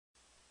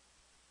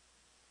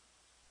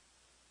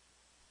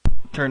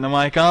Turn the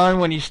mic on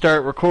when you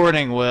start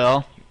recording,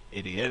 Will.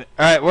 Idiot.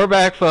 Alright, we're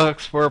back,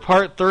 folks, for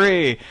part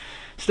 3.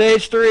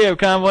 Stage 3 of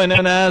Convoy no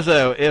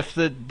Nazo. If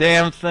the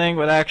damn thing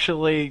would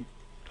actually...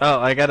 Oh,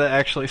 I gotta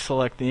actually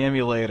select the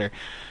emulator.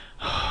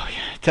 Oh,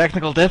 yeah.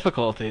 Technical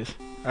difficulties.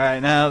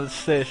 Alright, now this is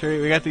stage 3.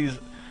 We got these...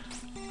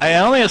 I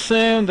only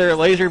assume they're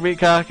laser beam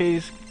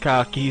copies,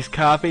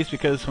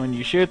 because when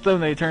you shoot them,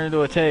 they turn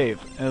into a tape,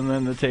 and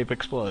then the tape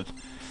explodes.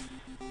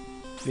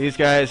 These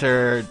guys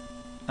are...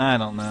 I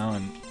don't know,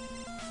 and...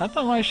 I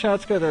thought my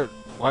shot's gonna...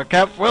 Look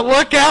out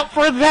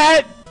for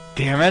that!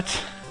 Damn it.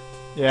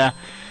 Yeah.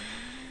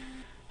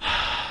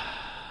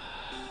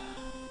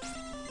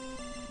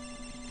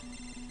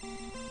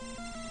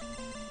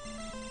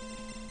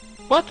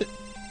 What the...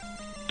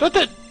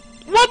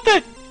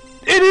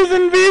 It is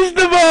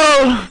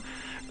invisible!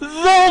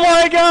 Oh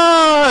my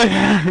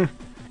god!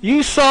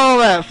 You saw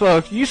that,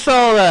 folks. You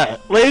saw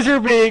that.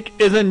 Laserbeak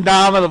is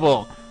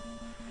indomitable.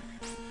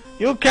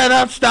 You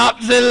cannot stop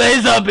the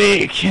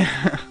Laserbeak!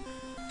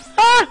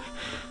 Ah!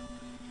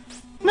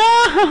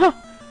 No!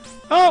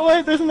 Oh,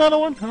 wait, there's another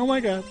one. Oh my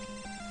god.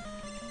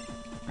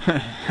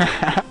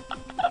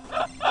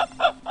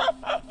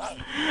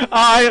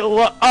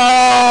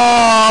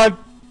 Oh,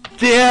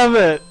 damn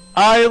it.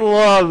 I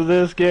love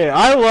this game.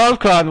 I love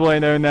Convoy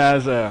no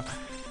Nazo.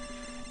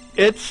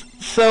 It's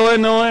so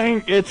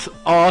annoying. It's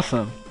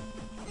awesome.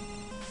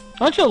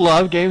 Don't you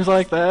love games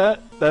like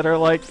that? That are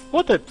like,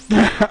 what the...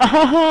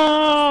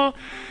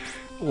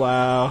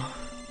 Wow.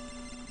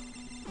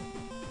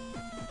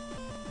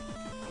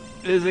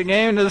 It is a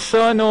game that is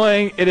so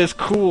annoying, it is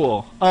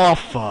cool. Oh,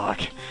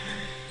 fuck.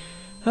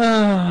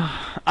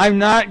 I'm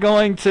not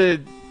going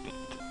to...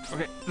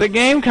 Okay. The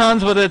game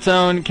comes with its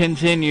own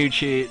continue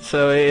cheat,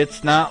 so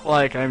it's not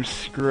like I'm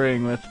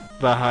screwing with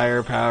the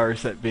higher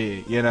powers that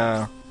be, you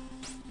know?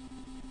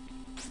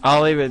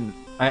 I'll even...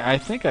 I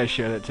think I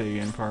showed it to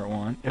you in part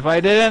 1. If I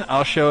didn't,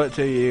 I'll show it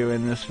to you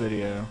in this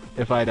video.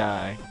 If I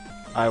die,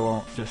 I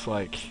won't just,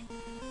 like,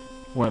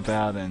 wimp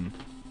out and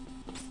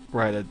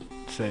write a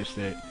save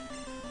state.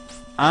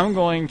 I'm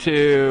going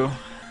to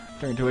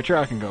turn to a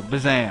truck and go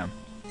bazam.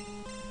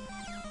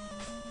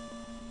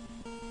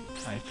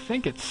 I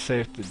think it's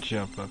safe to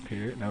jump up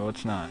here. No,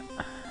 it's not.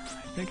 I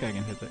think I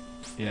can hit that.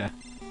 Yeah.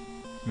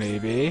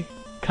 Maybe.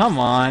 Come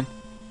on.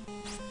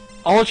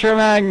 Ultra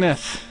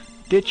Magnus!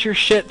 Get your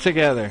shit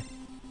together.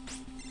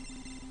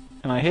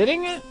 Am I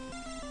hitting it?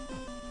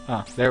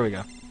 Oh, there we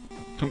go.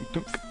 Tunk,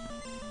 tunk.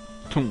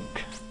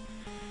 Tunk.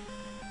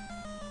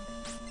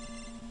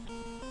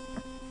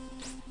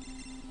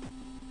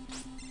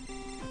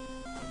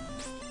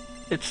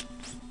 It's...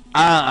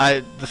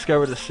 I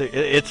discovered this.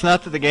 It's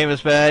not that the game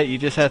is bad, you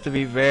just have to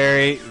be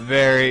very,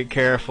 very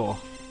careful.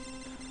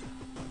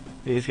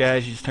 These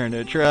guys, you just turn to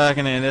a truck,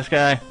 and then this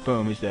guy,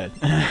 boom, he's dead.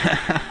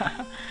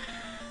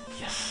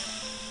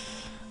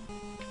 Yes.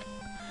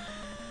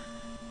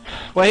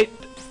 Wait,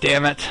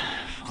 damn it.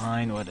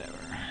 Fine, whatever.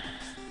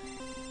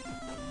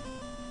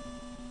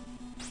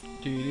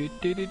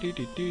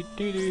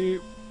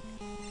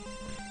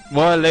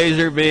 More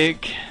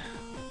Laserbeak.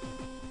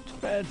 Too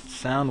bad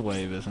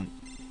Soundwave isn't.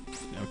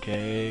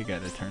 Okay,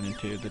 gotta turn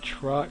into the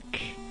truck.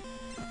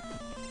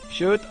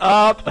 Shoot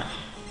up!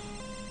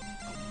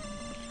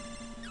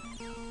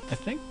 I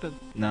think that...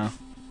 no.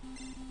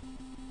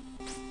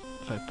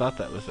 I thought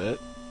that was it.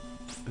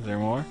 Is there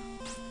more?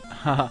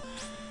 Haha.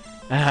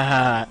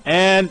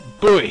 And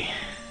booey!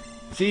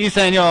 Si,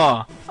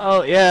 senor!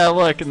 Oh, yeah,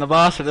 look, and the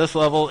boss of this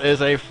level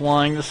is a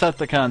flying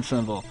Decepticon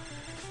symbol.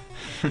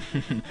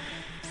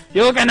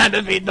 You cannot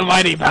defeat the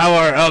mighty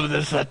power of the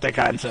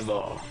Decepticon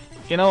symbol.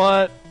 You know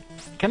what?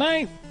 Can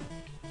I...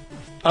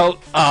 Oh,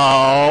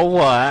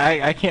 what?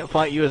 I can't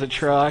fight you as a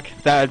truck?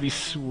 That would be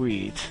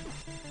sweet.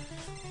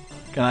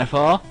 Can I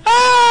fall?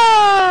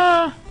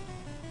 Ah!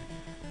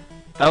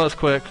 That was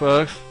quick,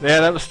 folks.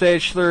 Yeah, that was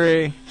stage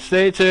 3.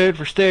 Stay tuned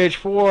for stage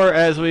 4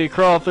 as we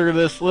crawl through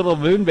this little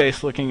moon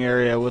base looking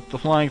area with the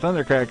flying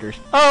thundercrackers.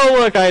 Oh,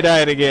 look, I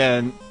died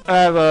again.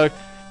 Alright, folks.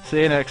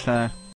 See you next time.